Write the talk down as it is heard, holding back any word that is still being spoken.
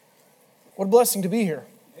What a blessing to be here.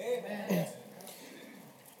 Amen.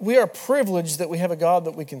 We are privileged that we have a God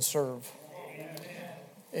that we can serve. Amen.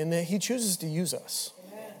 And that He chooses to use us.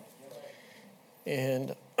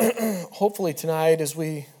 Amen. And hopefully tonight as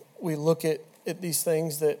we look at these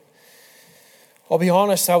things that, I'll be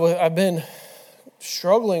honest, I've been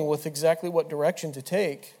struggling with exactly what direction to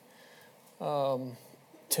take.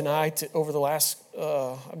 Tonight, over the last,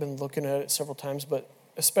 I've been looking at it several times, but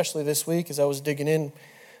especially this week as I was digging in,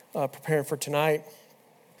 preparing for tonight.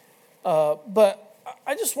 But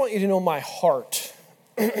I just want you to know my heart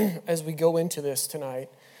as we go into this tonight.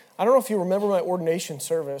 I don't know if you remember my ordination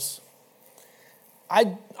service.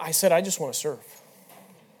 I said, I just want to serve.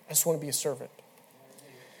 I just want to be a servant.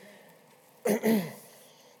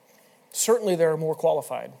 Certainly there are more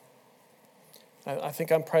qualified. I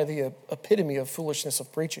think I'm probably the epitome of foolishness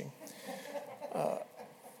of preaching.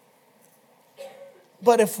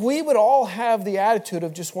 But if we would all have the attitude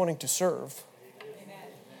of just wanting to serve,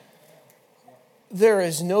 there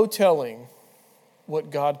is no telling what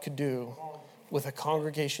God could do with a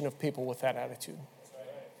congregation of people with that attitude.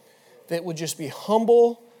 That would just be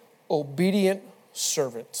humble, obedient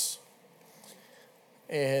servants.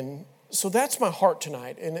 And so that's my heart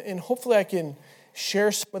tonight. And hopefully I can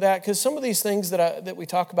share some of that, because some of these things that we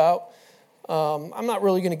talk about, I'm not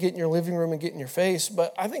really going to get in your living room and get in your face,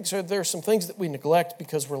 but I think there are some things that we neglect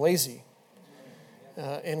because we're lazy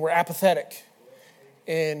and we're apathetic.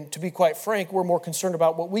 And to be quite frank, we're more concerned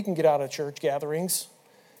about what we can get out of church gatherings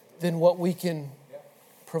than what we can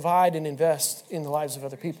provide and invest in the lives of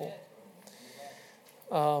other people.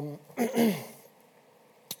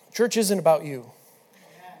 Church isn't about you.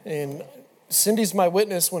 And Cindy's my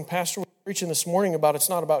witness when Pastor was preaching this morning about it's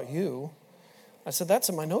not about you. I said, that's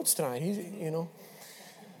in my notes tonight.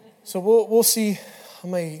 So we'll see.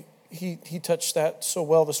 He touched that so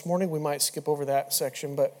well this morning, we might skip over that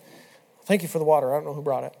section. But thank you for the water. I don't know who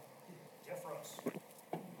brought it.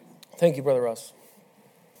 Thank you, Brother Russ.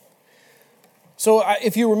 So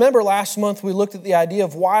if you remember last month, we looked at the idea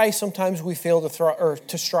of why sometimes we fail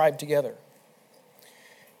to strive together.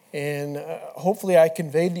 And hopefully I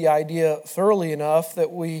conveyed the idea thoroughly enough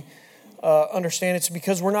that we understand it's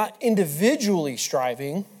because we're not individually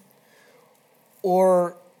striving,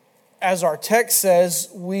 or as our text says,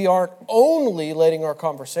 we aren't only letting our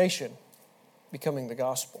conversation becoming the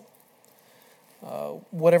gospel.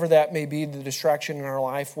 Whatever that may be, the distraction in our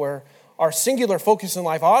life, where our singular focus in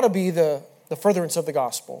life ought to be the furtherance of the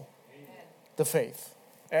gospel, the faith,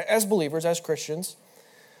 as believers, as Christians.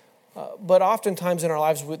 But oftentimes in our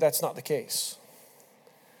lives, that's not the case.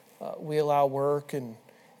 We allow work and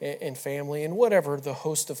family and whatever, the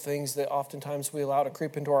host of things that oftentimes we allow to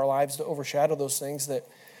creep into our lives to overshadow those things that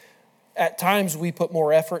at times we put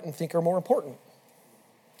more effort and think are more important.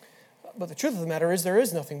 But the truth of the matter is there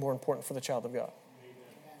is nothing more important for the child of God.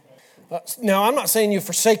 Now, I'm not saying you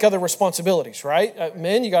forsake other responsibilities, right?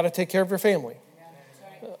 Men, you got to take care of your family.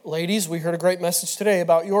 Ladies, we heard a great message today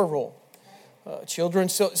about your role. Children,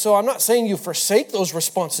 so I'm not saying you forsake those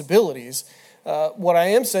responsibilities. What I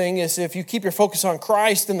am saying is if you keep your focus on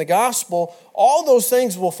Christ and the gospel, all those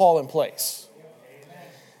things will fall in place.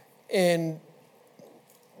 And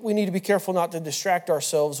we need to be careful not to distract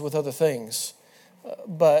ourselves with other things,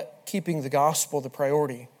 but keeping the gospel the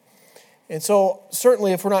priority. And so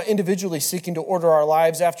certainly if we're not individually seeking to order our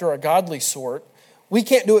lives after a godly sort, we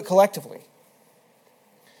can't do it collectively.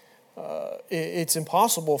 It's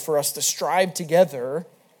impossible for us to strive together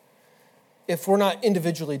if we're not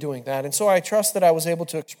individually doing that. And so I trust that I was able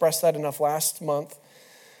to express that enough last month.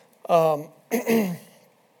 But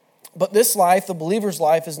this life, the believer's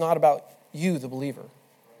life, is not about you, the believer.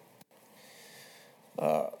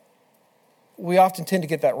 We often tend to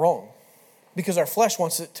get that wrong because our flesh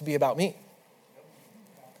wants it to be about me.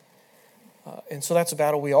 And so that's a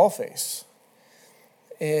battle we all face.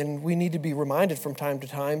 And we need to be reminded from time to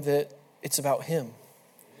time that it's about Him.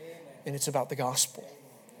 And it's about the gospel.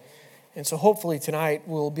 And so hopefully tonight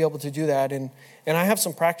we'll be able to do that. And I have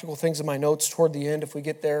some practical things in my notes toward the end if we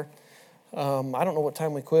get there. I don't know what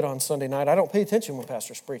time we quit on Sunday night. I don't pay attention when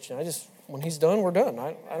Pastor's preaching. When he's done, we're done.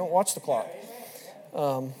 I don't watch the clock.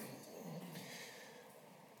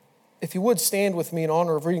 If you would stand with me in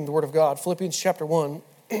honor of reading the Word of God, Philippians chapter 1.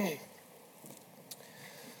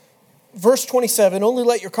 Verse 27, only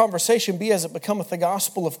let your conversation be as it becometh the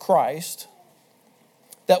gospel of Christ,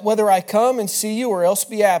 that whether I come and see you or else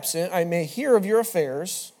be absent, I may hear of your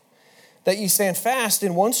affairs, that ye stand fast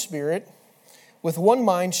in one spirit, with one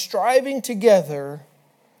mind, striving together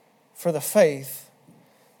for the faith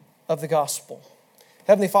of the gospel.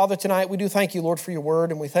 Heavenly Father, tonight we do thank you, Lord, for your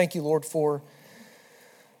word, and we thank you, Lord, for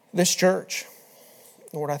this church.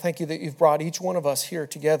 Lord, I thank you that you've brought each one of us here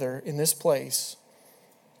together in this place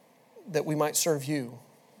that we might serve you.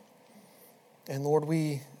 And Lord,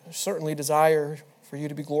 we certainly desire for you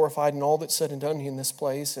to be glorified in all that's said and done in this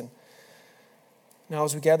place. And now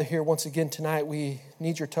as we gather here once again tonight, we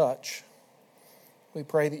need your touch. We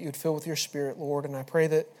pray that you'd fill with your Spirit, Lord, and I pray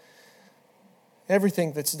that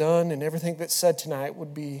everything that's done and everything that's said tonight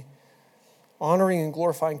would be honoring and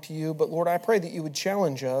glorifying to you. But Lord, I pray that you would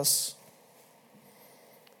challenge us,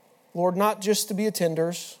 Lord, not just to be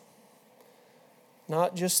attenders,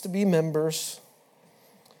 not just to be members,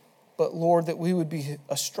 but Lord, that we would be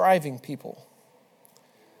a striving people.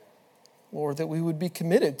 Lord, that we would be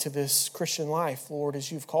committed to this Christian life, Lord,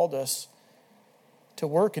 as you've called us to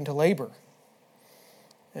work and to labor.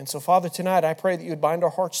 And so, Father, tonight I pray that you would bind our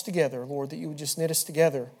hearts together, Lord, that you would just knit us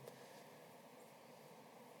together.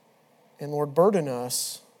 And Lord, burden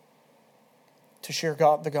us to share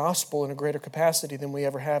the gospel in a greater capacity than we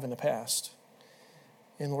ever have in the past.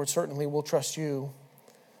 And Lord, certainly we'll trust you,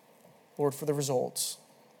 Lord, for the results.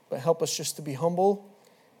 But help us just to be humble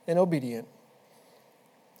and obedient.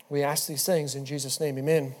 We ask these things in Jesus' name,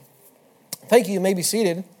 amen. Thank you. You may be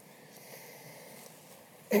seated.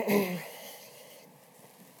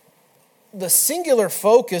 The singular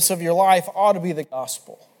focus of your life ought to be the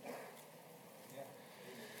gospel.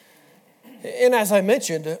 And as I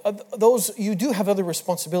mentioned, you do have other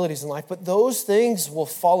responsibilities in life, but those things will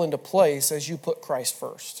fall into place as you put Christ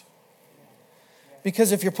first.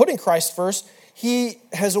 Because if you're putting Christ first, he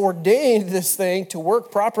has ordained this thing to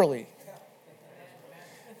work properly.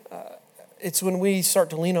 It's when we start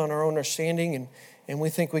to lean on our own understanding and we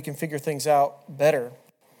think we can figure things out better.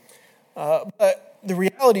 But the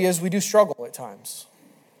reality is we do struggle at times.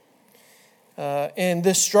 And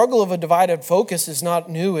this struggle of a divided focus is not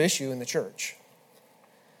a new issue in the church.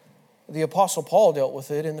 The Apostle Paul dealt with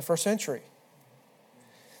it in the first century.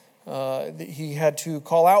 He had to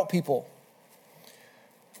call out people.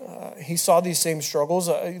 He saw these same struggles.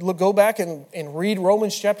 Go back and read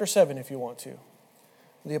Romans chapter 7 if you want to.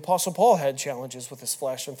 The Apostle Paul had challenges with his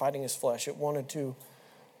flesh and fighting his flesh. It wanted to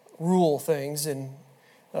rule things. And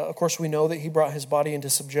of course, we know that he brought his body into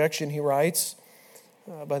subjection, he writes,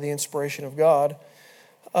 by the inspiration of God.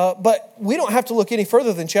 But we don't have to look any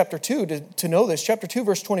further than chapter 2 to know this. Chapter 2,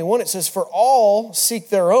 verse 21, it says, "For all seek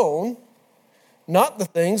their own, not the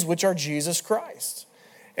things which are Jesus Christ."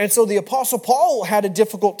 And so the Apostle Paul had a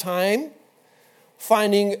difficult time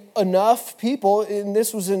finding enough people, and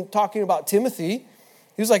this was in talking about Timothy.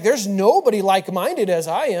 He was like, there's nobody like-minded as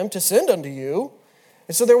I am to send unto you.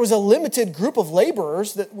 And so there was a limited group of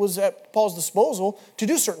laborers that was at Paul's disposal to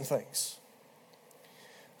do certain things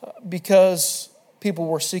because people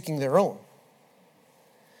were seeking their own.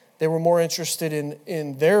 They were more interested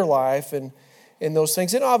in their life and in those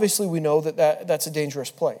things. And obviously we know that's a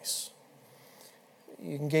dangerous place.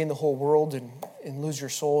 You can gain the whole world and lose your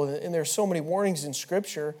soul. And there's so many warnings in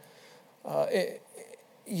Scripture.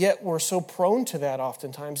 Yet we're so prone to that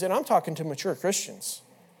oftentimes. And I'm talking to mature Christians.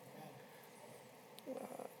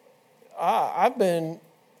 I've been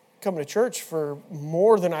coming to church for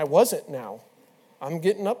more than I wasn't now. I'm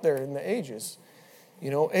getting up there in the ages.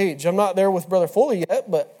 Age. I'm not there with Brother Foley yet,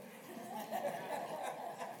 but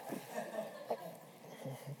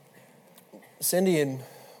Cindy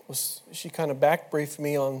she kind of back briefed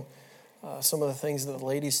me on some of the things that the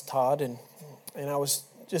ladies taught, and I was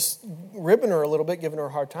just ribbing her a little bit, giving her a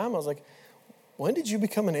hard time. I was like, when did you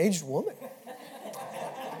become an aged woman?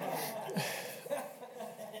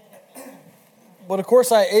 But of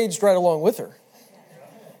course I aged right along with her.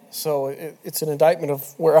 So it's an indictment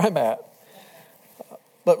of where I'm at.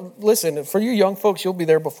 But listen, for you young folks, you'll be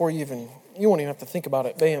there before you won't even have to think about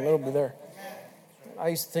it. Bam, it'll be there. I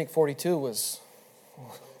used to think 42 was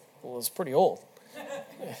pretty old.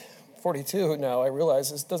 42 now, I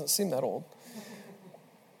realize this doesn't seem that old.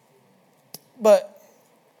 But,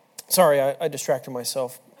 sorry, I distracted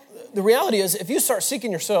myself. The reality is, if you start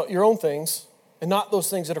seeking your own things and not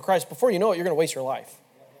those things that are Christ, before you know it, you're going to waste your life.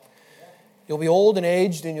 You'll be old and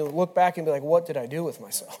aged, and you'll look back and be like, what did I do with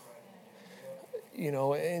myself?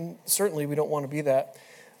 And certainly we don't want to be that.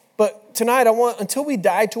 But tonight, until we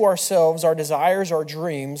die to ourselves, our desires, our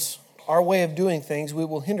dreams, our way of doing things, we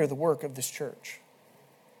will hinder the work of this church.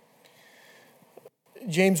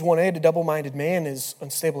 James 1:8, a double-minded man is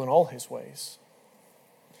unstable in all his ways.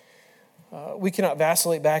 We cannot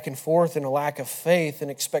vacillate back and forth in a lack of faith and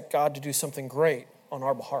expect God to do something great on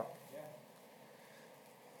our behalf.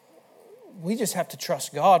 We just have to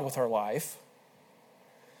trust God with our life,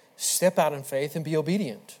 step out in faith, and be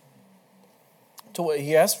obedient to what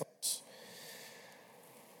He asks for us.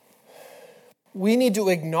 We need to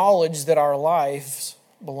acknowledge that our lives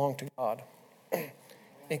belong to God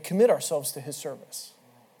and commit ourselves to his service.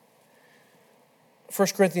 1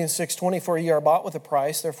 Corinthians 6:20, for ye are bought with a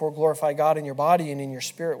price, therefore glorify God in your body and in your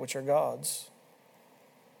spirit, which are God's.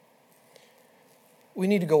 We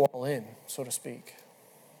need to go all in, so to speak.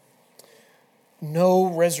 No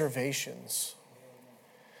reservations.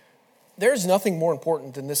 There's nothing more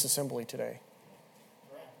important than this assembly today.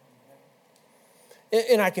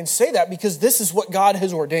 And I can say that because this is what God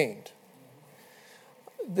has ordained.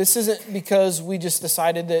 This isn't because we just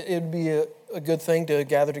decided that it would be a good thing to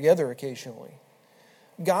gather together occasionally.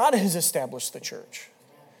 God has established the church.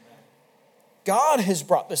 God has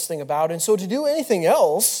brought this thing about. And so to do anything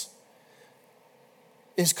else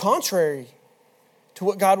is contrary to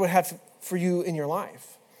what God would have for you in your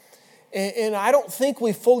life. And I don't think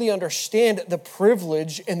we fully understand the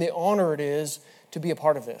privilege and the honor it is to be a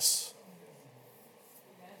part of this.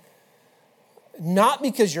 Not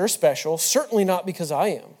because you're special, certainly not because I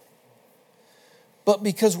am, but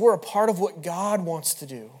because we're a part of what God wants to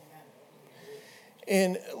do.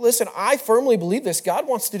 And listen, I firmly believe this. God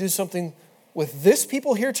wants to do something with this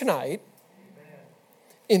people here tonight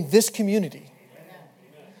in this community.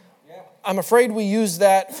 I'm afraid we use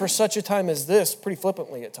that for such a time as this pretty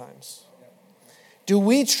flippantly at times. Do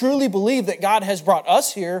we truly believe that God has brought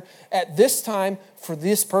us here at this time for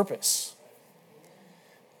this purpose?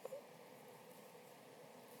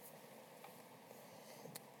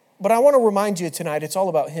 But I want to remind you tonight, it's all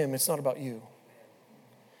about him. It's not about you.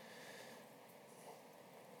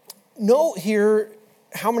 Note here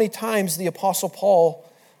how many times the Apostle Paul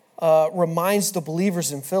reminds the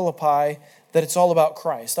believers in Philippi that it's all about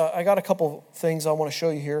Christ. I got a couple things I want to show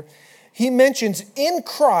you here. He mentions in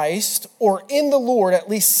Christ or in the Lord at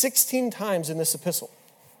least 16 times in this epistle.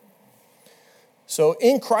 So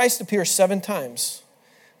in Christ appears 7 times.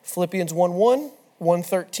 Philippians 1:1,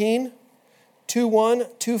 1:13, 2:1,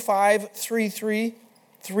 2:5, 3:3,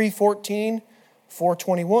 3:14,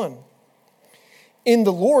 4:21. In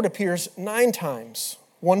the Lord appears 9 times.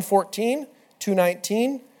 1:14,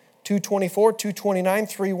 2:19, 2:24, 2:29,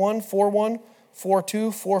 3:1, 4:1,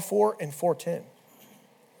 4:2, 4:4, and 4:10.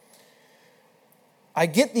 I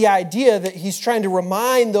get the idea that he's trying to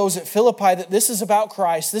remind those at Philippi that this is about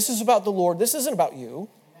Christ, this is about the Lord, this isn't about you.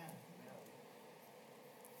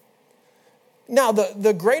 Now,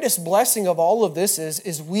 the greatest blessing of all of this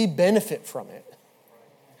is we benefit from it.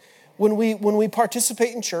 When we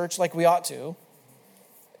participate in church like we ought to,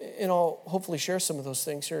 and I'll hopefully share some of those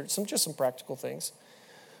things here, just some practical things.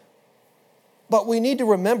 But we need to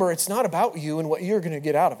remember it's not about you and what you're going to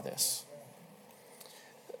get out of this.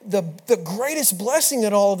 The greatest blessing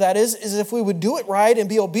in all of that is if we would do it right and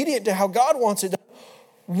be obedient to how God wants it done,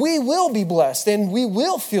 we will be blessed and we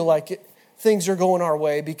will feel like things are going our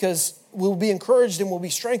way because we'll be encouraged and we'll be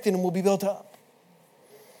strengthened and we'll be built up.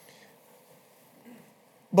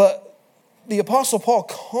 But the Apostle Paul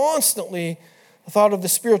constantly thought of the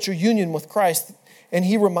spiritual union with Christ, and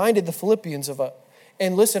he reminded the Philippians of it.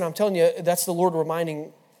 And listen, I'm telling you, that's the Lord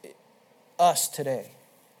reminding us today.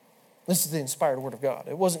 This is the inspired word of God.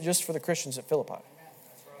 It wasn't just for the Christians at Philippi.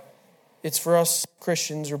 It's for us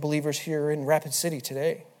Christians or believers here in Rapid City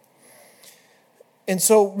today. And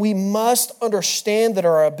so we must understand that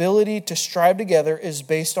our ability to strive together is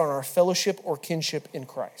based on our fellowship or kinship in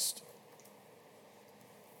Christ.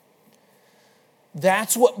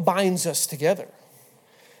 That's what binds us together.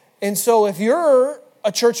 And so if you're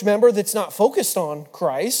a church member that's not focused on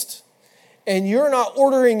Christ and you're not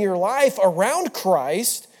ordering your life around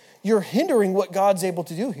Christ, you're hindering what God's able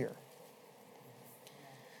to do here.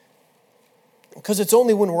 Because it's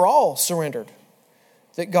only when we're all surrendered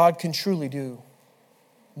that God can truly do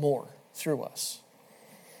more through us.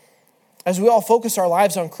 As we all focus our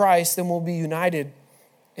lives on Christ, then we'll be united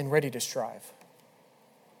and ready to strive.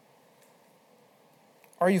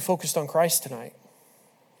 Are you focused on Christ tonight?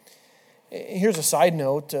 Here's a side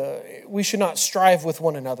note. We should not strive with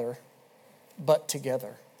one another, but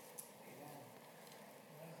together.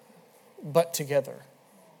 But together.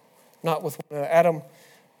 Not with one another. Adam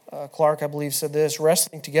Clark, I believe, said this,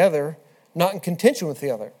 wrestling together, not in contention with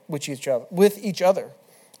each other,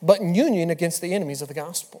 but in union against the enemies of the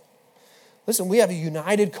gospel. Listen, we have a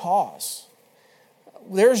united cause.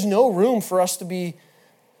 There's no room for us to be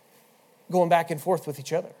going back and forth with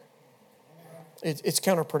each other. It's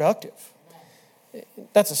counterproductive.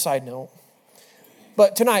 That's a side note.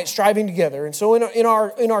 But tonight, striving together. And so in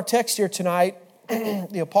our text here tonight,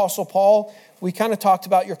 the Apostle Paul, we kind of talked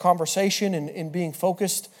about your conversation and being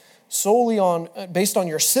focused solely on, based on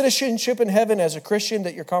your citizenship in heaven as a Christian,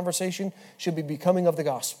 that your conversation should be becoming of the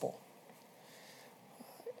gospel.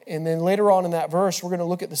 And then later on in that verse, we're going to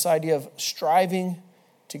look at this idea of striving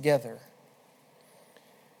together.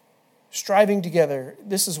 Striving together.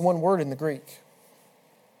 This is one word in the Greek.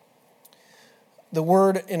 The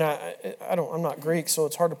word, and I'm not Greek, so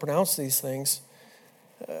it's hard to pronounce these things.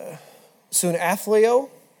 Sunathleo.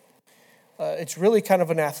 It's really kind of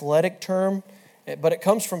an athletic term, but it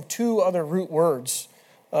comes from two other root words.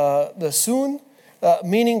 The sun,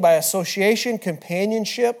 meaning by association,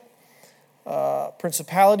 companionship,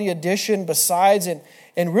 principality, addition, besides,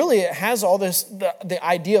 and really it has all this, the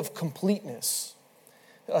idea of completeness,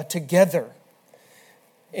 together.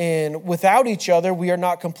 And without each other, we are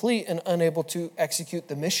not complete and unable to execute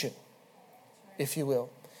the mission, if you will.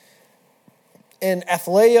 And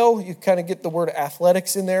athleo, you kind of get the word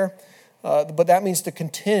athletics in there, but that means to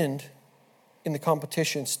contend in the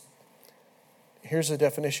competitions. Here's a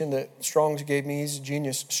definition that Strong's gave me. He's a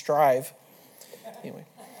genius. Strive. Anyway.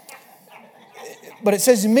 But it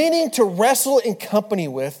says, meaning to wrestle in company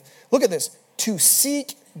with, look at this, to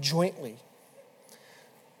seek jointly.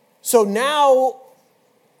 So now,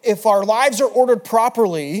 if our lives are ordered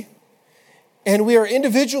properly, and we are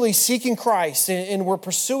individually seeking Christ, and we're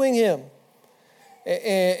pursuing Him,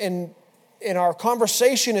 and our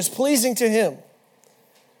conversation is pleasing to Him,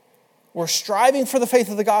 we're striving for the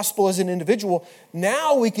faith of the gospel as an individual,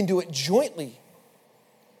 now we can do it jointly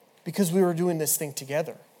because we were doing this thing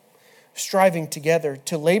together. Striving together,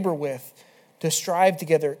 to labor with, to strive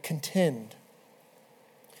together, contend.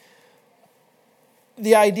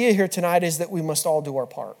 The idea here tonight is that we must all do our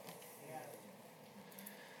part.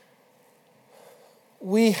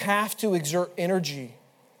 We have to exert energy.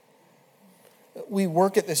 We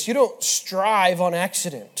work at this. You don't strive on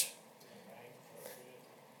accident.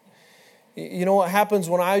 You know what happens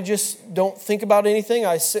when I just don't think about anything?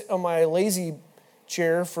 I sit on my lazy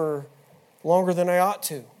chair for longer than I ought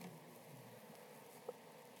to.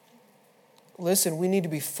 Listen, we need to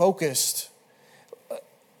be focused.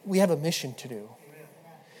 We have a mission to do.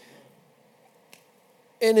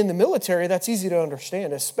 And in the military, that's easy to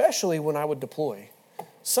understand, especially when I would deploy.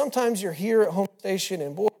 Sometimes you're here at home station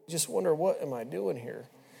and boy, you just wonder, what am I doing here?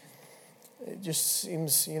 It just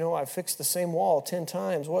seems, I fixed the same wall 10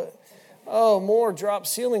 times. What? Oh, more drop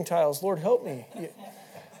ceiling tiles. Lord, help me.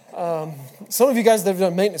 Some of you guys that have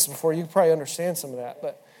done maintenance before, you probably understand some of that,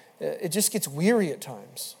 but it just gets weary at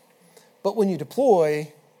times. But when you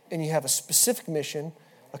deploy and you have a specific mission,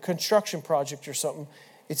 a construction project or something,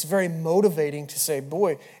 it's very motivating to say,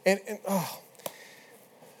 boy, have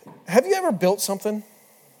you ever built something?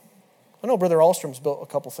 I know Brother Alstrom's built a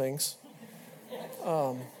couple things.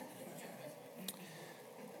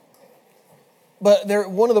 But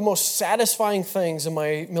one of the most satisfying things in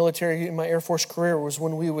my military, in my Air Force career, was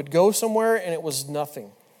when we would go somewhere and it was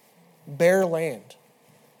nothing, bare land.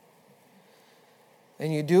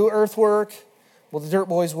 And you do earthwork, well, the dirt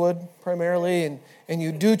boys would primarily, and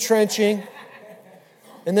you do trenching.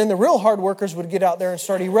 And then the real hard workers would get out there and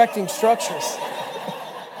start erecting structures.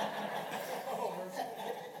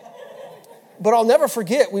 But I'll never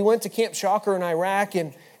forget, we went to Camp Shocker in Iraq,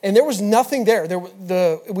 and there was nothing there.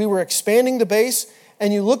 We were expanding the base,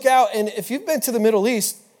 and you look out, and if you've been to the Middle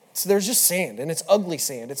East, there's just sand, and it's ugly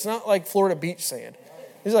sand. It's not like Florida beach sand.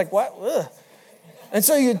 It's like, what? Ugh. And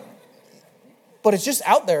so but it's just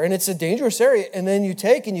out there, and it's a dangerous area. And then you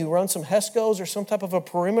take and you run some HESCOs or some type of a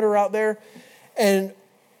perimeter out there, and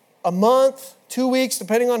a month, 2 weeks,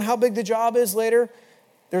 depending on how big the job is later,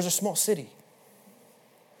 there's a small city.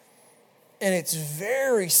 And it's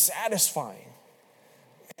very satisfying.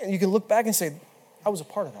 And you can look back and say, I was a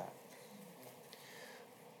part of that.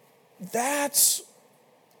 That's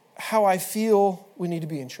how I feel we need to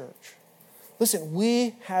be in church. Listen,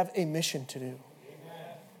 we have a mission to do.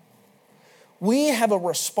 We have a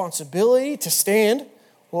responsibility to stand.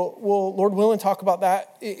 We'll, Lord willing, talk about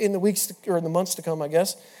that in the weeks or in the months to come, I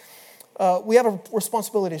guess. We have a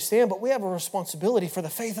responsibility to stand, but we have a responsibility for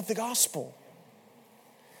the faith of the gospel.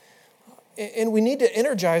 And we need to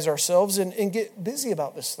energize ourselves and get busy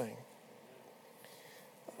about this thing.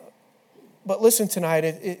 But listen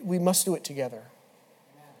tonight, we must do it together.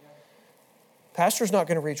 Pastor's not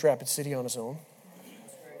going to reach Rapid City on his own.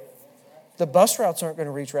 The bus routes aren't going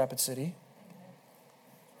to reach Rapid City.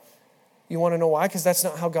 You want to know why? Because that's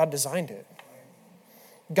not how God designed it.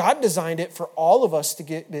 God designed it for all of us to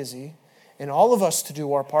get busy and all of us to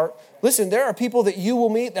do our part. Listen, there are people that you will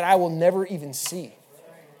meet that I will never even see.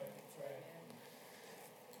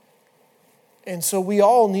 And so we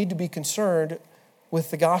all need to be concerned with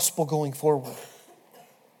the gospel going forward.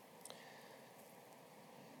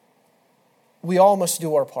 We all must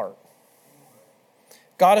do our part.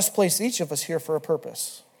 God has placed each of us here for a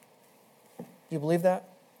purpose. Do you believe that?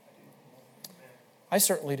 I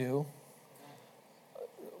certainly do.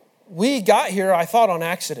 We got here, I thought, on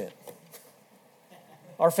accident.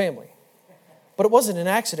 Our family. But it wasn't an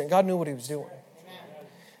accident. God knew what he was doing.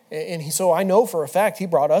 And so I know for a fact he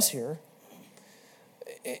brought us here.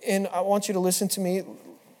 And I want you to listen to me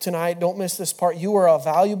tonight. Don't miss this part. You are a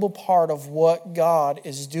valuable part of what God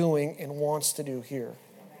is doing and wants to do here.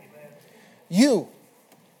 You,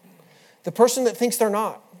 the person that thinks they're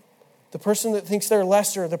not, the person that thinks they're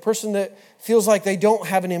lesser, the person that feels like they don't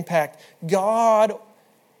have an impact, God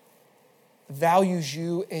values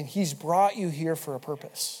you and he's brought you here for a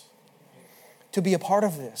purpose. To be a part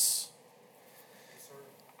of this.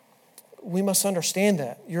 We must understand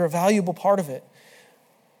that. You're a valuable part of it.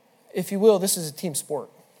 If you will, this is a team sport.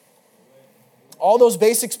 All those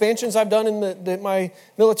base expansions I've done in my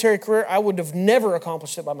military career, I would have never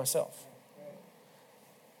accomplished it by myself.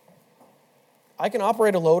 I can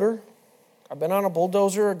operate a loader. I've been on a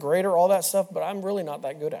bulldozer, a grader, all that stuff, but I'm really not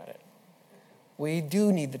that good at it. We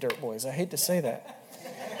do need the dirt boys. I hate to say that.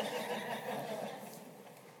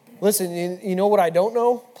 Listen, you know what I don't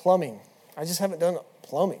know? Plumbing. I just haven't done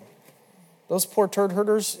plumbing. Those poor turd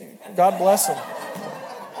herders, God bless them.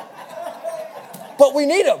 But we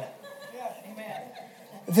need them.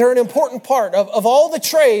 They're an important part of all the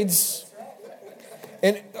trades.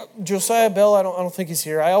 And Josiah Bell, I don't think he's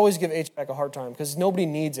here. I always give HVAC a hard time because nobody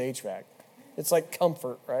needs HVAC. It's like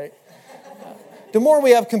comfort, right? The more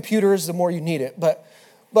we have computers, the more you need it. But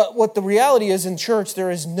what the reality is in church,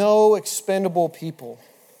 there is no expendable people.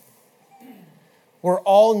 We're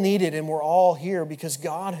all needed and we're all here because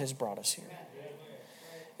God has brought us here.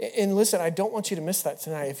 And listen, I don't want you to miss that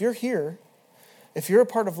tonight. If you're here, if you're a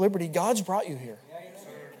part of Liberty, God's brought you here.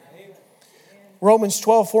 Romans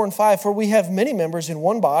 12:4-5, for we have many members in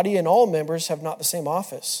one body, and all members have not the same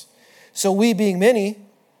office. So we, being many,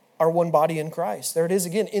 are one body in Christ. There it is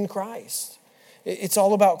again, in Christ. It's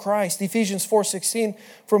all about Christ. Ephesians 4:16,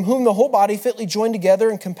 from whom the whole body fitly joined together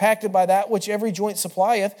and compacted by that which every joint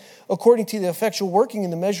supplieth, according to the effectual working in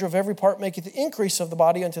the measure of every part, maketh the increase of the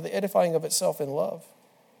body unto the edifying of itself in love.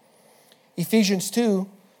 Ephesians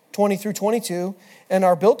 2:20-22, and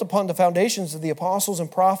are built upon the foundations of the apostles and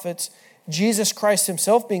prophets, Jesus Christ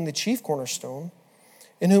himself being the chief cornerstone,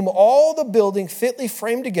 in whom all the building fitly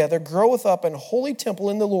framed together groweth up an holy temple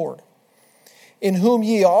in the Lord, in whom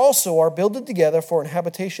ye also are builded together for an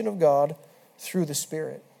habitation of God through the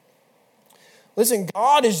Spirit. Listen,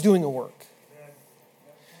 God is doing a work.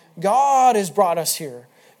 God has brought us here.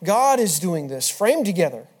 God is doing this, framed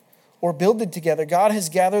together or builded together. God has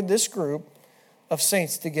gathered this group of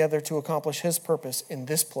saints together to accomplish his purpose in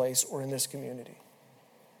this place or in this community.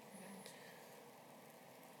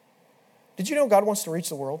 Did you know God wants to reach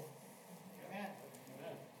the world?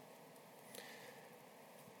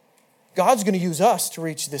 God's going to use us to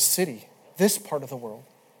reach this city, this part of the world.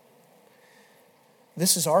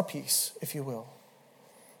 This is our piece, if you will.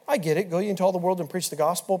 I get it. Go ye into all the world and preach the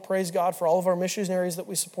gospel. Praise God for all of our missionaries that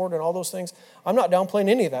we support and all those things. I'm not downplaying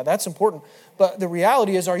any of that. That's important. But the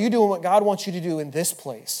reality is, are you doing what God wants you to do in this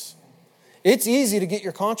place? It's easy to get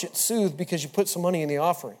your conscience soothed because you put some money in the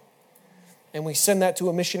offering. And we send that to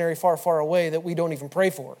a missionary far, far away that we don't even pray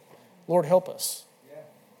for. Lord, help us.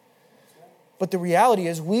 But the reality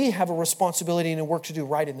is we have a responsibility and a work to do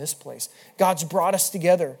right in this place. God's brought us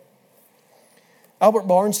together. Albert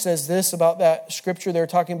Barnes says this about that scripture they're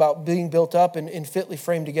talking about being built up and fitly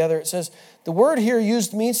framed together. It says, the word here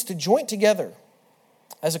used means to joint together,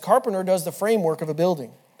 as a carpenter does the framework of a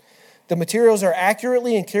building. The materials are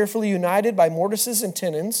accurately and carefully united by mortises and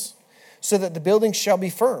tenons so that the building shall be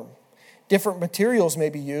firm. Different materials may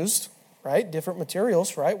be used, right? Different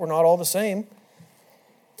materials, right? We're not all the same.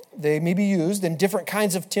 They may be used, and different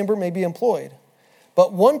kinds of timber may be employed.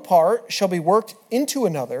 But one part shall be worked into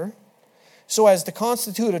another so as to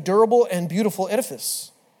constitute a durable and beautiful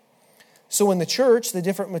edifice. So in the church, the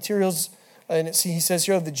different materials, and he says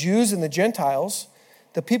here, the Jews and the Gentiles,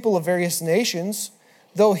 the people of various nations,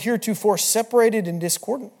 though heretofore separated and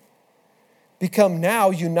discordant, become now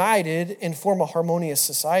united and form a harmonious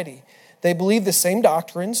society. They believe the same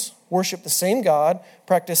doctrines, worship the same God,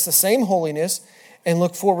 practice the same holiness, and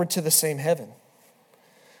look forward to the same heaven.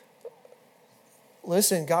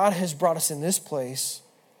 Listen, God has brought us in this place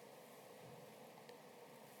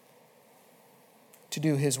to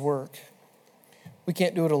do his work. We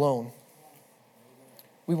can't do it alone.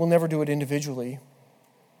 We will never do it individually.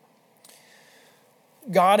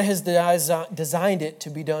 God has designed it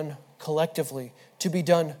to be done collectively, to be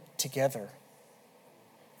done together.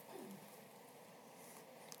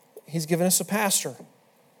 He's given us a pastor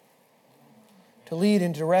to lead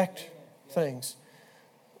and direct things.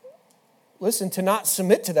 Listen, to not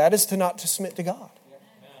submit to that is to not to submit to God.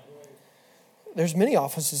 There's many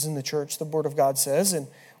offices in the church, the Word of God says, and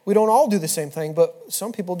we don't all do the same thing, but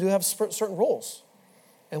some people do have certain roles,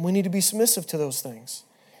 and we need to be submissive to those things.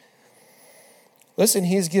 Listen,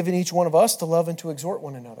 He has given each one of us to love and to exhort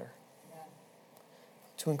one another,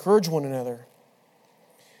 to encourage one another.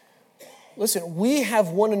 Listen, we have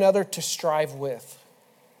one another to strive with.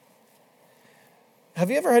 Have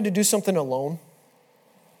you ever had to do something alone?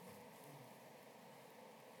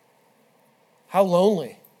 How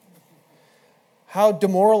lonely, how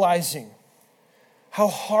demoralizing, how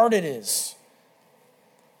hard it is.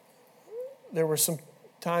 There were some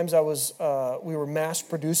times we were mass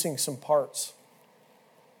producing some parts.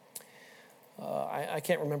 I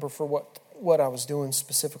can't remember for what I was doing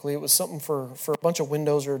specifically. It was something for a bunch of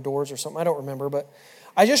windows or doors or something. I don't remember, but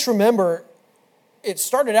I just remember it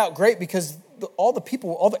started out great because all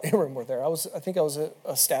the airmen were there. I think I was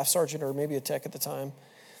a staff sergeant or maybe a tech at the time.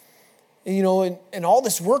 And all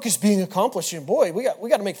this work is being accomplished. And boy, we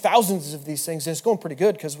got to make thousands of these things. And it's going pretty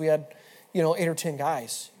good because we had, 8 or 10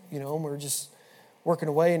 guys, and we were just working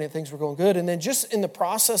away and things were going good. And then just in the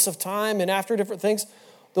process of time and after different things,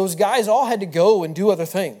 those guys all had to go and do other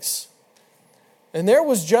things. And there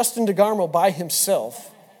was Justin DeGarmo by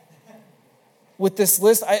himself with this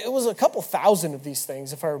list. It was a couple thousand of these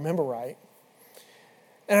things, if I remember right.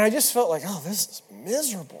 And I just felt like, oh, this is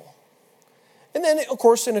miserable. And then, of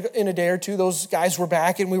course, in a day or two, those guys were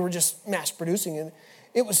back and we were just mass producing. And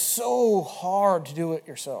it was so hard to do it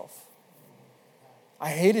yourself.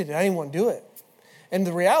 I hated it. I didn't want to do it. And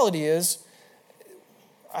the reality is,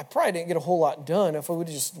 I probably didn't get a whole lot done. If I would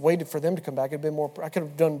have just waited for them to come back, I could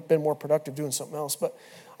have been more productive doing something else. But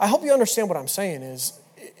I hope you understand what I'm saying is,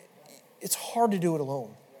 it's hard to do it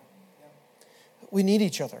alone. We need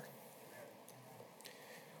each other.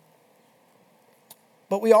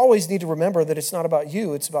 But we always need to remember that it's not about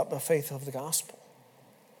you, it's about the faith of the gospel.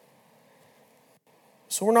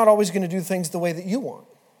 So we're not always going to do things the way that you want,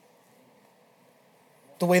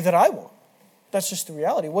 the way that I want. That's just the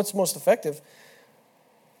reality. What's most effective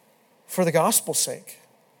for the gospel's sake?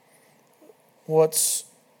 What's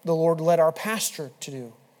the Lord led our pastor to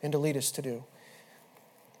do and to lead us to do?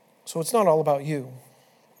 So it's not all about you.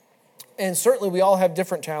 And certainly we all have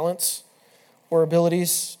different talents or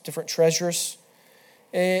abilities, different treasures,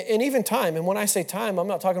 and even time. And when I say time, I'm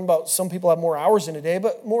not talking about some people have more hours in a day,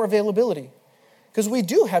 but more availability. Because we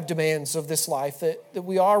do have demands of this life that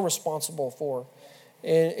we are responsible for.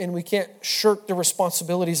 And we can't shirk the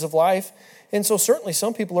responsibilities of life. And so certainly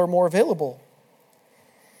some people are more available.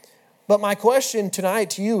 But my question tonight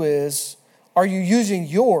to you is, are you using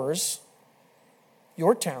your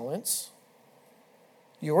talents,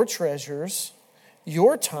 your treasures,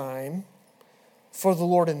 your time for the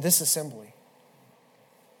Lord in this assembly?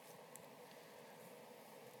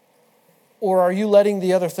 Or are you letting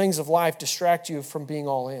the other things of life distract you from being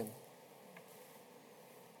all in?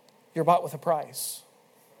 You're bought with a price.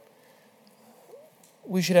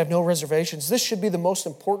 We should have no reservations. This should be the most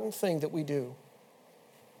important thing that we do.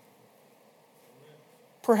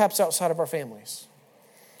 Perhaps outside of our families,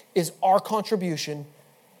 is our contribution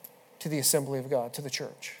to the assembly of God, to the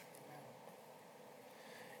church.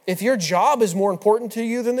 If your job is more important to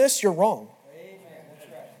you than this, you're wrong.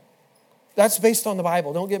 That's based on the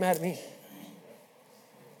Bible. Don't get mad at me.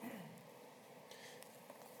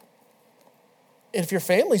 And if your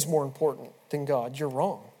family's more important than God, you're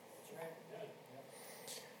wrong.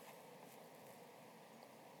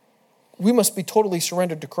 We must be totally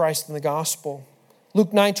surrendered to Christ in the gospel.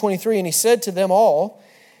 Luke 9:23, and he said to them all,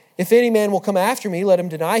 if any man will come after me, let him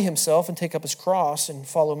deny himself and take up his cross and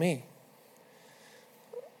follow me.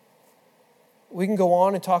 We can go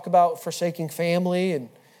on and talk about forsaking family and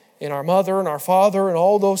our mother and our father and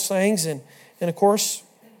all those things. And of course,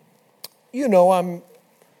 I'm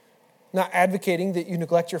not advocating that you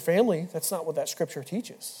neglect your family. That's not what that scripture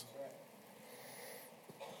teaches.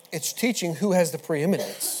 It's teaching who has the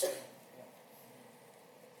preeminence.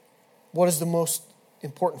 What is the most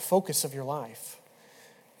important focus of your life?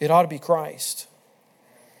 It ought to be Christ.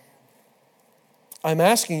 I'm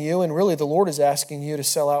asking you, and really the Lord is asking you to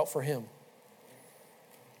sell out for Him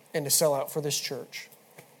and to sell out for this church.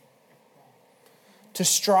 To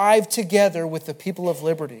strive together with the people of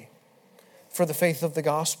liberty for the faith of the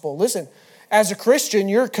gospel. Listen, as a Christian,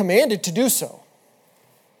 you're commanded to do so.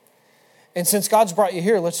 And since God's brought you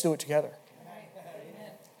here, let's do it together.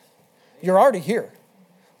 You're already here.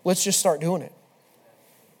 Let's just start doing it.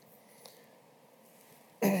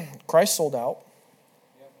 Christ sold out.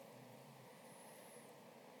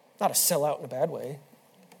 Not a sellout in a bad way.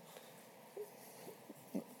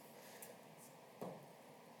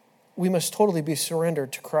 We must totally be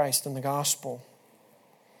surrendered to Christ and the gospel.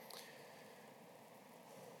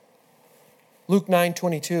 Luke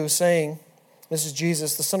 9:22 saying, this is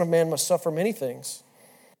Jesus, the Son of Man must suffer many things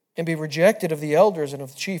and be rejected of the elders and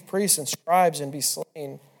of the chief priests and scribes and be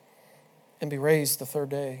slain and be raised the third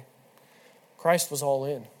day. Christ was all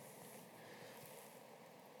in.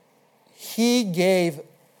 He gave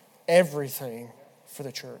everything for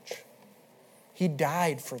the church. He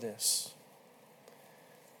died for this.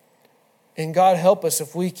 And God help us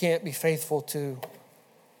if we can't be faithful to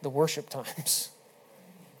the worship times.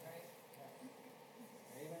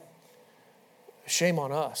 Shame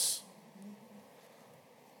on us.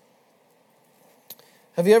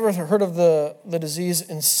 Have you ever heard of the disease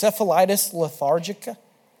encephalitis lethargica?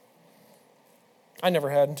 I never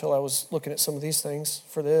had until I was looking at some of these things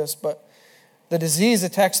for this, but the disease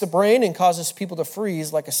attacks the brain and causes people to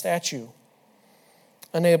freeze like a statue,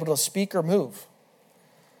 unable to speak or move.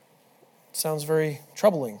 Sounds very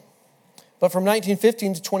troubling. But from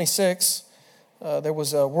 1915 to 26, there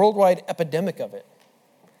was a worldwide epidemic of it.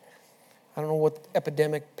 I don't know what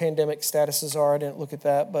pandemic statuses are. I didn't look at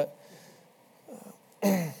that, but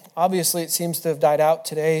obviously it seems to have died out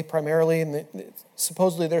today primarily, and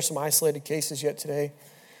supposedly there's some isolated cases yet today.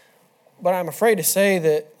 But I'm afraid to say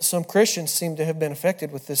that some Christians seem to have been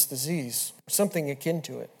affected with this disease, something akin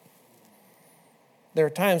to it. There are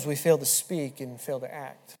times we fail to speak and fail to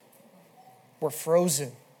act. We're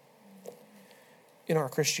frozen in our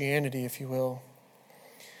Christianity, if you will.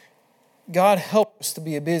 God help us to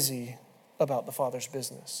be busy about the Father's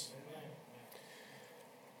business.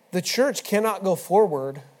 The church cannot go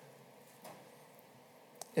forward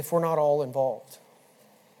if we're not all involved.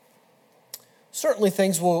 Certainly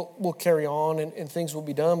things will carry on and things will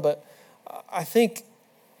be done, but I think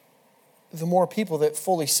the more people that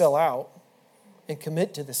fully sell out and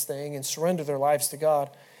commit to this thing and surrender their lives to God,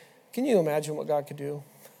 can you imagine what God could do?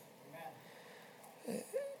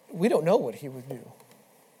 We don't know what He would do.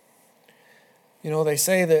 You know, they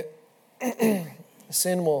say that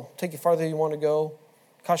sin will take you farther than you want to go,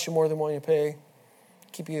 cost you more than what you pay,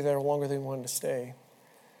 keep you there longer than you wanted to stay.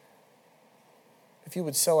 If you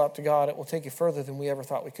would sell out to God, it will take you further than we ever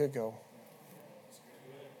thought we could go.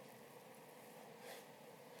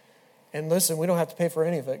 And listen, we don't have to pay for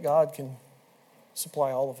any of it. God can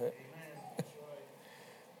supply all of it.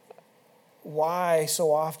 Why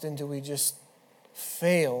so often do we just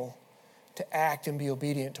fail to act and be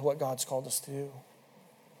obedient to what God's called us to do?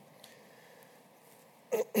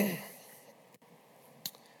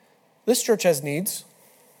 This church has needs.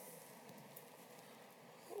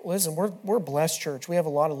 Listen, we're a blessed church. We have a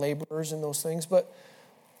lot of laborers and those things. But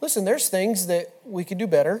listen, there's things that we could do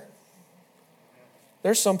better.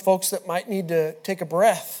 There's some folks that might need to take a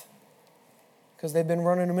breath because they've been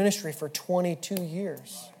running a ministry for 22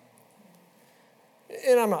 years.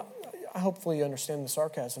 And hopefully you understand the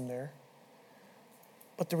sarcasm there.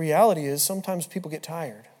 But the reality is sometimes people get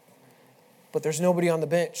tired. But there's nobody on the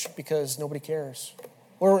bench because nobody cares.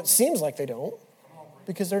 Or it seems like they don't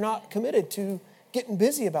because they're not committed to getting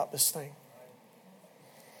busy about this thing.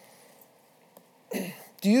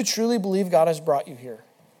 Do you truly believe God has brought you here?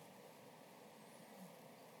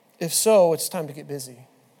 If so, it's time to get busy.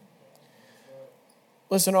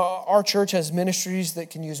 Listen, our church has ministries that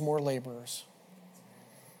can use more laborers.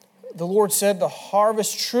 The Lord said the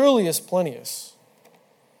harvest truly is plenteous,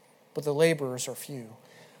 but the laborers are few.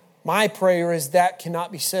 My prayer is that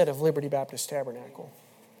cannot be said of Liberty Baptist Tabernacle.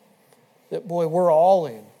 That, boy, we're all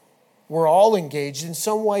in. We're all engaged in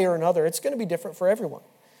some way or another. It's going to be different for everyone.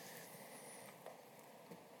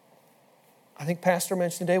 I think Pastor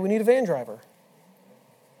mentioned today we need a van driver.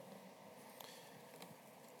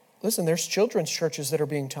 Listen, there's children's churches that are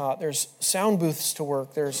being taught. There's sound booths to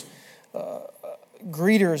work. There's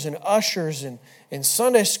greeters and ushers and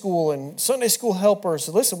Sunday school helpers.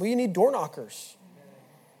 Listen, we need door knockers.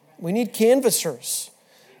 We need canvassers.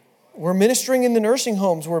 We're ministering in the nursing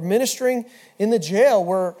homes. We're ministering in the jail.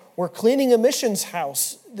 We're cleaning a missions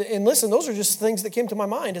house. And listen, those are just things that came to my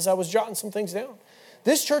mind as I was jotting some things down.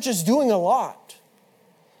 This church is doing a lot.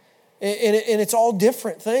 And it's all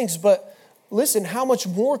different things. But listen, how much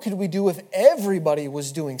more could we do if everybody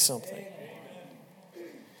was doing something?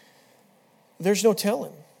 There's no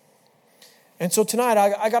telling. And so tonight,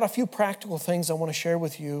 I got a few practical things I want to share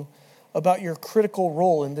with you about your critical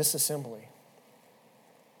role in this assembly.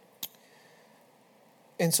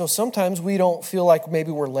 And so sometimes we don't feel like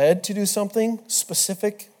maybe we're led to do something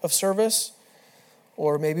specific of service,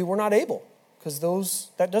 or maybe we're not able, because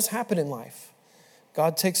that does happen in life.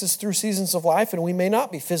 God takes us through seasons of life, and we may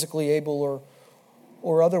not be physically able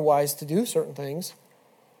or otherwise to do certain things.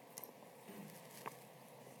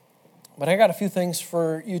 But I got a few things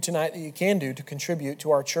for you tonight that you can do to contribute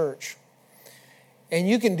to our church. And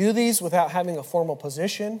you can do these without having a formal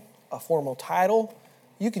position, a formal title.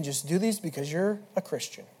 You can just do these because you're a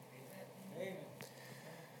Christian. Amen.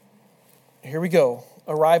 Here we go.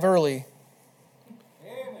 Arrive early.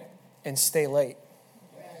 Amen. And stay late.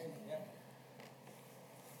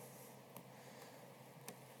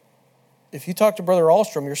 If you talk to Brother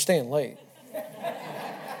Alstrom, you're staying late.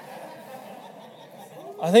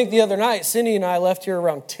 I think the other night, Cindy and I left here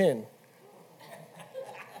around 10.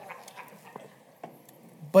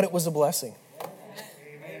 But it was a blessing.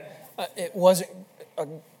 It wasn't,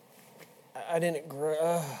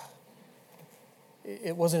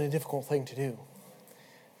 it wasn't a difficult thing to do.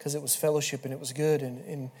 Because it was fellowship and it was good.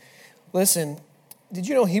 And listen, did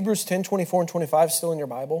you know Hebrews 10, 24 and 25 is still in your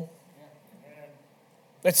Bible?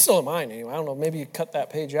 It's still in mine anyway. I don't know, maybe you cut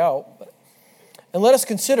that page out. But. And let us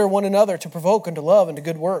consider one another to provoke unto love and to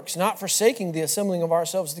good works, not forsaking the assembling of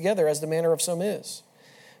ourselves together as the manner of some is,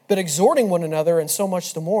 but exhorting one another, and so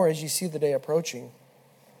much the more as you see the day approaching.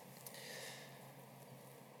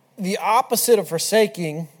 The opposite of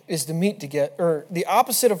forsaking is to meet together, or the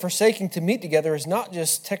opposite of forsaking to meet together is not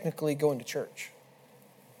just technically going to church.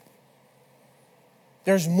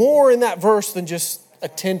 There's more in that verse than just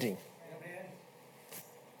attending.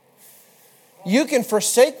 You can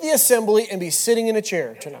forsake the assembly and be sitting in a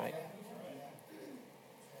chair tonight.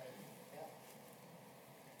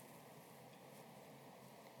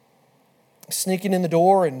 Sneaking in the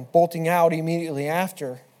door and bolting out immediately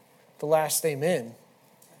after the last amen.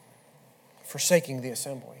 Forsaking the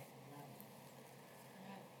assembly.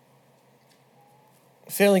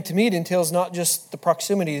 Failing to meet entails not just the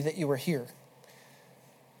proximity that you were here,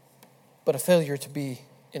 but a failure to be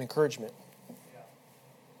an encouragement.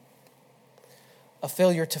 A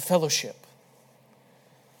failure to fellowship.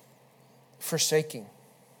 Forsaking.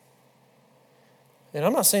 And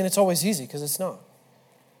I'm not saying it's always easy, because it's not.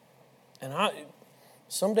 And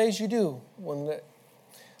some days you do. When the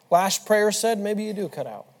last prayer said, maybe you do cut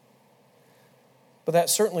out. But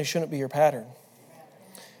that certainly shouldn't be your pattern.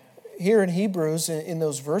 Here in Hebrews, in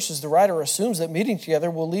those verses, the writer assumes that meeting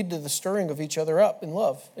together will lead to the stirring of each other up in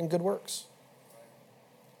love and good works.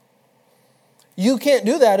 You can't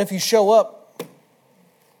do that if you show up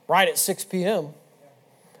right at 6 p.m.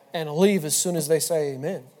 and leave as soon as they say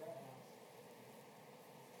amen.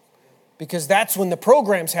 Because that's when the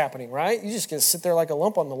program's happening, right? You just get to sit there like a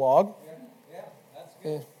lump on the log. Yeah, that's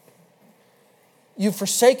good. You've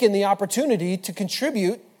forsaken the opportunity to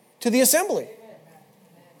contribute to the assembly.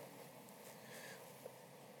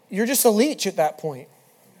 You're just a leech at that point.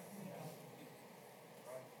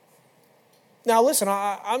 Now listen,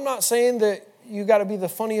 I'm not saying that you got to be the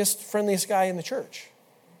funniest, friendliest guy in the church.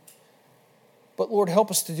 But Lord, help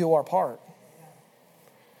us to do our part.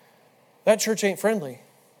 That church ain't friendly.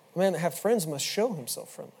 A man that has friends must show himself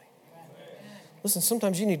friendly. Listen,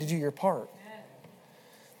 sometimes you need to do your part.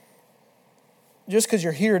 Just because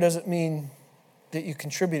you're here doesn't mean that you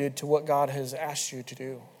contributed to what God has asked you to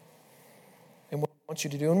do and what He wants you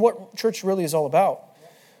to do and what church really is all about.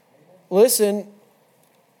 Listen,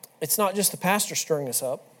 it's not just the pastor stirring us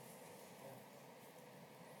up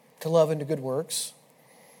to love and to good works.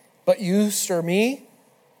 But you stir me,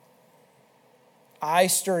 I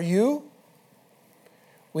stir you,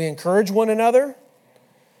 we encourage one another,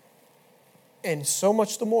 and so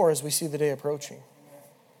much the more as we see the day approaching.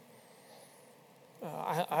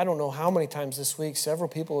 I don't know how many times this week several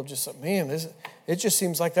people have just said, man, it just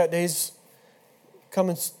seems like that day's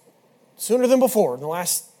coming sooner than before. In the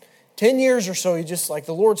last 10 years or so, you just like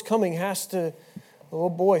the Lord's coming has to, oh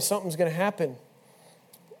boy, something's going to happen.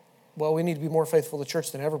 Well, we need to be more faithful to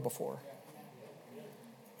church than ever before.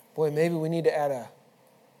 Boy, maybe we need to add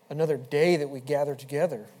another day that we gather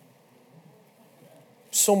together.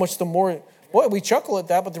 So much the more, boy, we chuckle at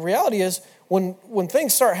that, but the reality is when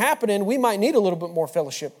things start happening, we might need a little bit more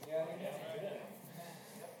fellowship.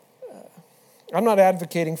 I'm not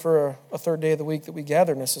advocating for a third day of the week that we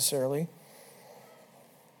gather necessarily.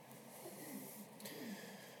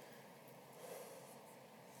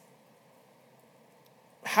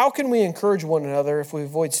 How can we encourage one another if we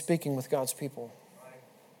avoid speaking with God's people?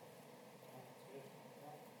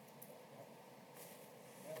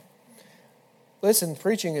 Listen,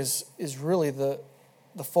 preaching is really the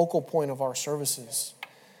focal point of our services.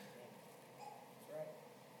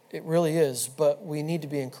 It really is, but we need to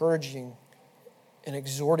be encouraging and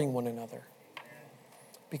exhorting one another.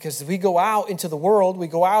 Because if we go out into the world, we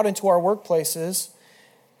go out into our workplaces,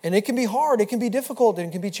 and it can be hard, it can be difficult, and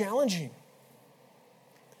it can be challenging.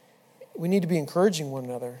 We need to be encouraging one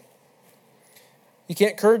another. You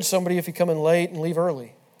can't encourage somebody if you come in late and leave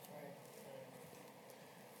early.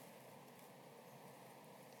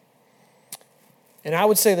 And I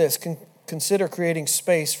would say this, consider creating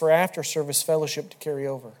space for after-service fellowship to carry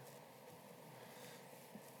over.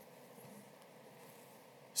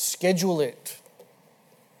 Schedule it.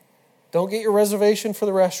 Don't get your reservation for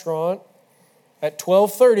the restaurant at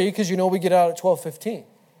 12:30 because you know we get out at 12:15.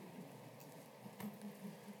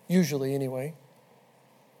 Usually anyway,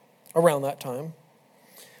 around that time.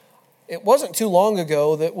 It wasn't too long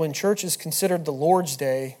ago that when churches considered the Lord's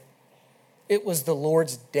Day, it was the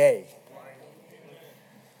Lord's Day.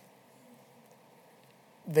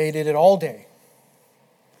 They did it all day.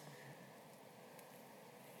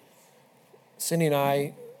 Cindy and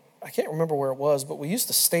I can't remember where it was, but we used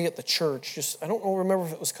to stay at the church. I don't remember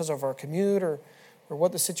if it was because of our commute or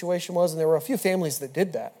what the situation was, and there were a few families that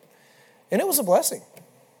did that. And it was a blessing.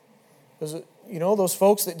 Because, those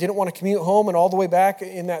folks that didn't want to commute home and all the way back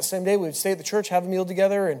in that same day, we would stay at the church, have a meal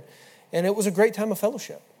together, and it was a great time of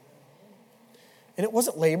fellowship. And it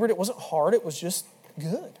wasn't labored, it wasn't hard, it was just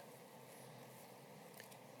good.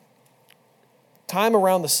 Time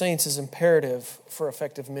around the saints is imperative for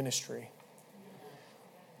effective ministry.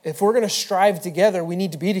 If we're going to strive together, we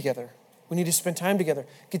need to be together. We need to spend time together,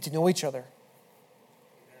 get to know each other.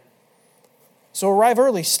 So arrive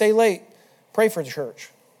early, stay late, pray for the church.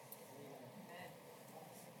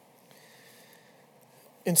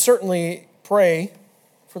 And certainly pray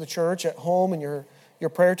for the church at home in your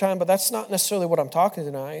prayer time, but that's not necessarily what I'm talking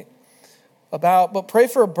tonight about. But pray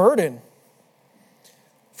for a burden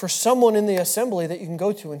for someone in the assembly that you can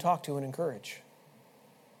go to and talk to and encourage.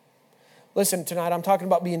 Listen, tonight I'm talking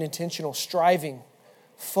about being intentional, striving,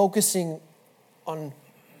 focusing on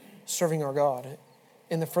serving our God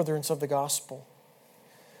in the furtherance of the gospel.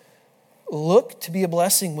 Look to be a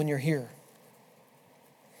blessing when you're here.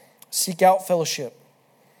 Seek out fellowship.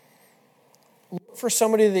 Look for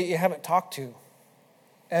somebody that you haven't talked to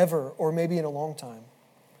ever or maybe in a long time.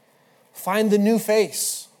 Find the new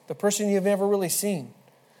face, the person you've never really seen.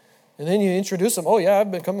 And then you introduce them. Oh yeah, I've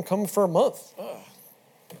been coming for a month. Ugh.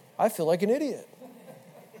 I feel like an idiot.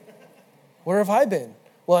 Where have I been?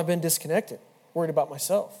 Well, I've been disconnected, worried about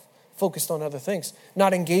myself, focused on other things,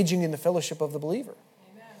 not engaging in the fellowship of the believer.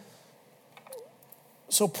 Amen.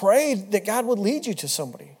 So pray that God would lead you to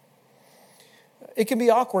somebody. It can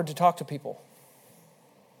be awkward to talk to people.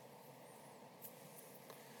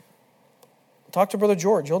 Talk to Brother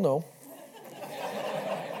George, you'll know.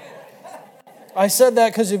 I said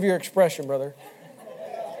that because of your expression, brother.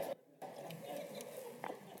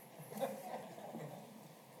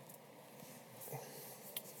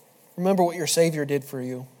 Remember what your Savior did for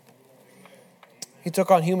you. He took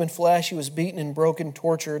on human flesh. He was beaten and broken,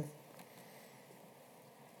 tortured.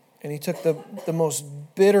 And he took the most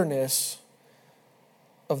bitterness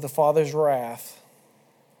of the Father's wrath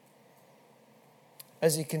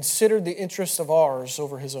as he considered the interests of ours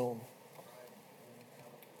over his own.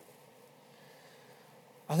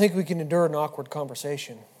 I think we can endure an awkward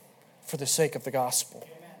conversation for the sake of the gospel.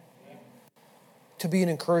 To be an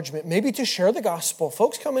encouragement, maybe to share the gospel.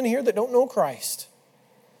 Folks come in here that don't know Christ.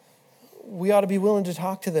 We ought to be willing to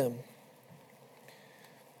talk to them.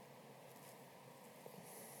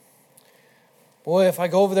 Boy, if I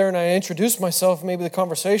go over there and I introduce myself, maybe the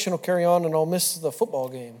conversation will carry on and I'll miss the football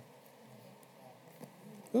game.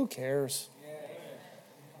 Who cares?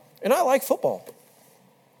 And I like football.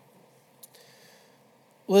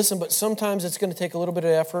 Listen, but sometimes it's going to take a little bit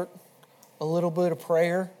of effort, a little bit of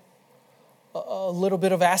prayer, a little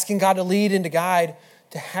bit of asking God to lead and to guide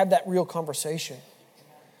to have that real conversation.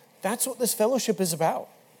 That's what this fellowship is about.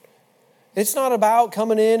 It's not about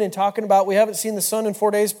coming in and talking about, we haven't seen the sun in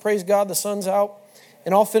 4 days, praise God, the sun's out.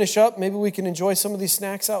 And I'll finish up. Maybe we can enjoy some of these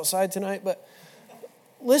snacks outside tonight. But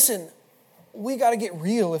listen, we got to get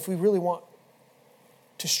real if we really want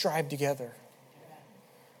to strive together.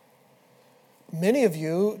 Many of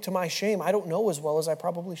you, to my shame, I don't know as well as I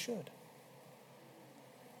probably should.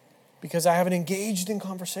 Because I haven't engaged in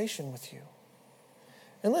conversation with you.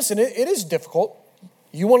 And listen, it is difficult.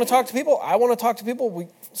 You want to talk to people? I want to talk to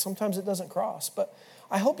people. Sometimes it doesn't cross. But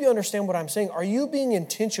I hope you understand what I'm saying. Are you being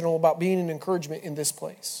intentional about being an encouragement in this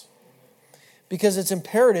place? Because it's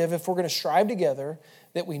imperative if we're going to strive together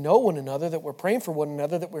that we know one another, that we're praying for one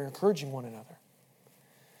another, that we're encouraging one another.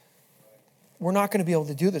 We're not going to be able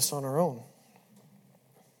to do this on our own.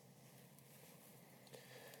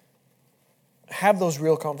 Have those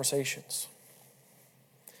real conversations.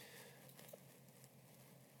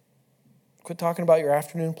 Quit talking about your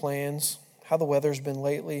afternoon plans, how the weather's been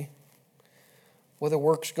lately, whether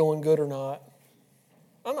work's going good or not.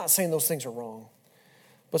 I'm not saying those things are wrong,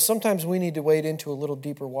 but sometimes we need to wade into a little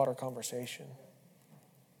deeper water conversation.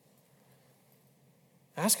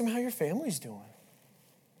 Ask them how your family's doing.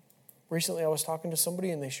 Recently I was talking to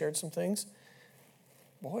somebody and they shared some things.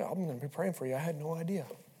 Boy, I'm going to be praying for you. I had no idea.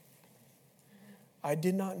 I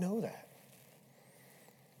did not know that.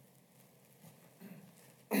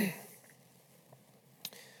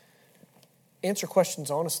 Answer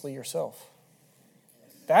questions honestly yourself.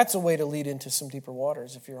 That's a way to lead into some deeper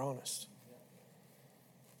waters if you're honest.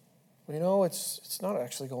 Well, you know, it's not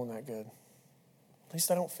actually going that good. At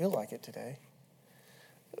least I don't feel like it today.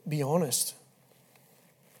 Be honest.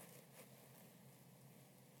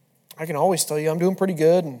 I can always tell you I'm doing pretty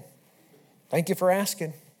good and thank you for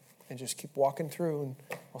asking, and just keep walking through. And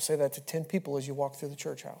I'll say that to 10 people as you walk through the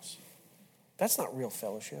church house. That's not real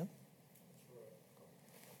fellowship.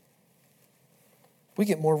 We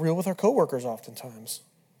get more real with our coworkers oftentimes.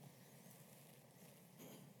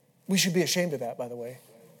 We should be ashamed of that, by the way.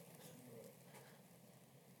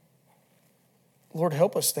 Lord,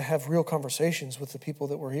 help us to have real conversations with the people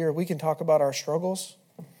that were here. We can talk about our struggles.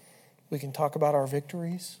 We can talk about our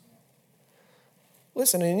victories.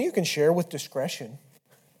 Listen, and you can share with discretion.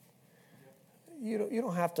 You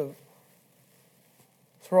don't have to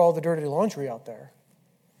throw all the dirty laundry out there.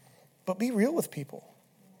 But be real with people.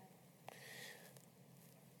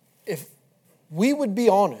 If we would be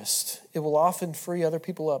honest, it will often free other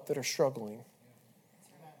people up that are struggling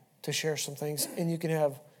to share some things, and you can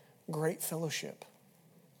have great fellowship.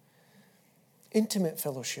 Intimate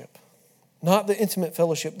fellowship. Not the intimate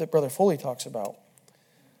fellowship that Brother Foley talks about.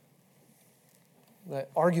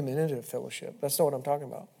 That argumentative fellowship. That's not what I'm talking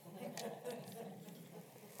about.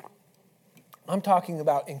 I'm talking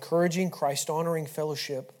about encouraging, Christ-honoring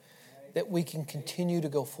fellowship that we can continue to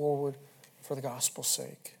go forward for the gospel's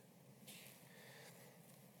sake.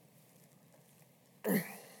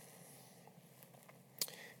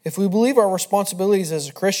 If we believe our responsibilities as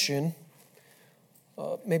a Christian,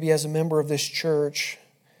 maybe as a member of this church,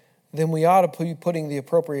 then we ought to be putting the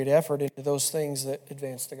appropriate effort into those things that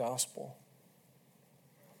advance the gospel.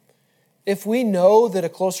 If we know that a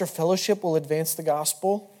closer fellowship will advance the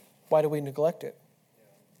gospel, why do we neglect it?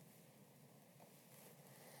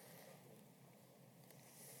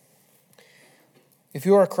 If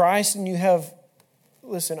you are Christ and you have,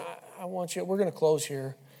 listen, I want you, we're going to close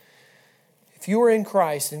here. If you are in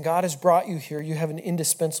Christ and God has brought you here, you have an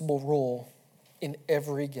indispensable role in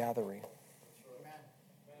every gathering.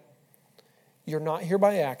 You're not here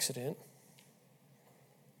by accident.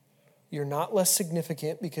 You're not less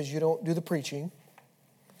significant because you don't do the preaching,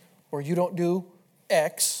 or you don't do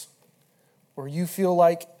X, or you feel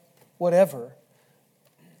like whatever.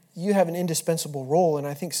 You have an indispensable role, and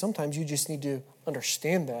I think sometimes you just need to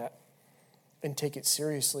understand that and take it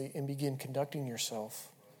seriously and begin conducting yourself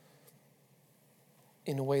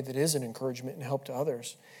in a way that is an encouragement and help to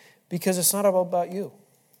others. Because it's not all about you.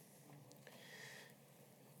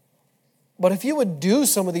 But if you would do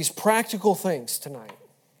some of these practical things tonight,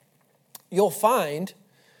 you'll find,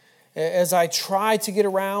 as I try to get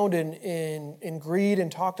around and greet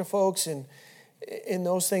and talk to folks and in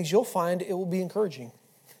those things, you'll find it will be encouraging.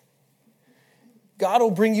 God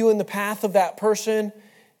will bring you in the path of that person,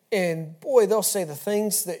 and boy, they'll say the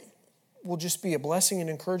things that will just be a blessing and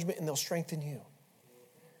encouragement, and they'll strengthen you.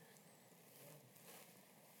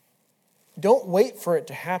 Don't wait for it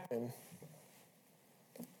to happen.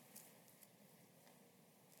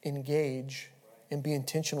 Engage and be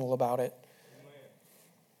intentional about it.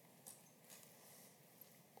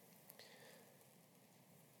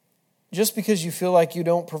 Just because you feel like you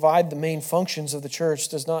don't provide the main functions of the church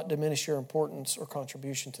does not diminish your importance or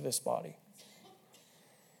contribution to this body.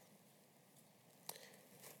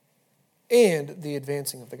 And the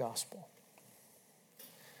advancing of the gospel.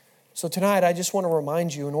 So tonight, I just want to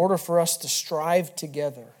remind you, in order for us to strive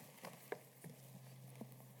together,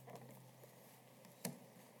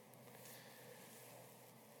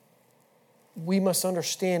 we must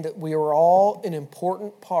understand that we are all an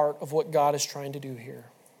important part of what God is trying to do here.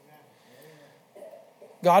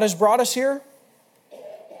 God has brought us here.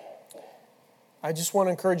 I just want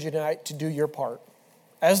to encourage you tonight to do your part.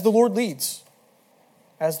 As the Lord leads.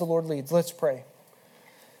 As the Lord leads. Let's pray.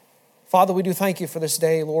 Father, we do thank you for this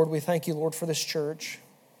day, Lord. We thank you, Lord, for this church.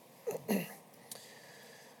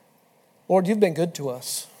 Lord, you've been good to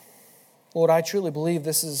us. Lord, I truly believe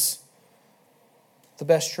this is the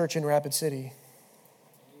best church in Rapid City.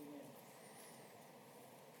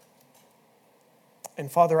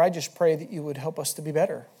 And Father, I just pray that you would help us to be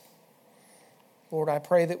better. Lord, I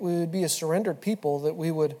pray that we would be a surrendered people, that we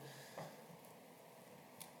would,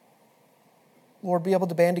 Lord, be able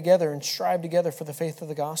to band together and strive together for the faith of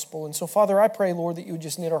the gospel. And so, Father, I pray, Lord, that you would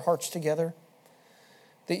just knit our hearts together,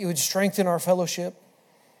 that you would strengthen our fellowship.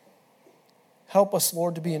 Help us,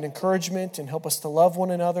 Lord, to be an encouragement and help us to love one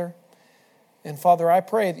another. And Father, I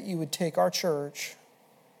pray that you would take our church,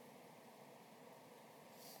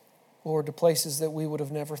 Lord, to places that we would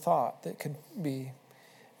have never thought that could be.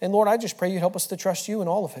 And Lord, I just pray you'd help us to trust you in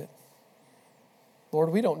all of it. Lord,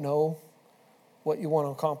 we don't know what you want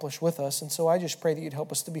to accomplish with us, and so I just pray that you'd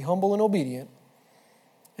help us to be humble and obedient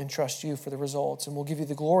and trust you for the results. And we'll give you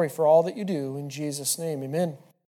the glory for all that you do. In Jesus' name, amen.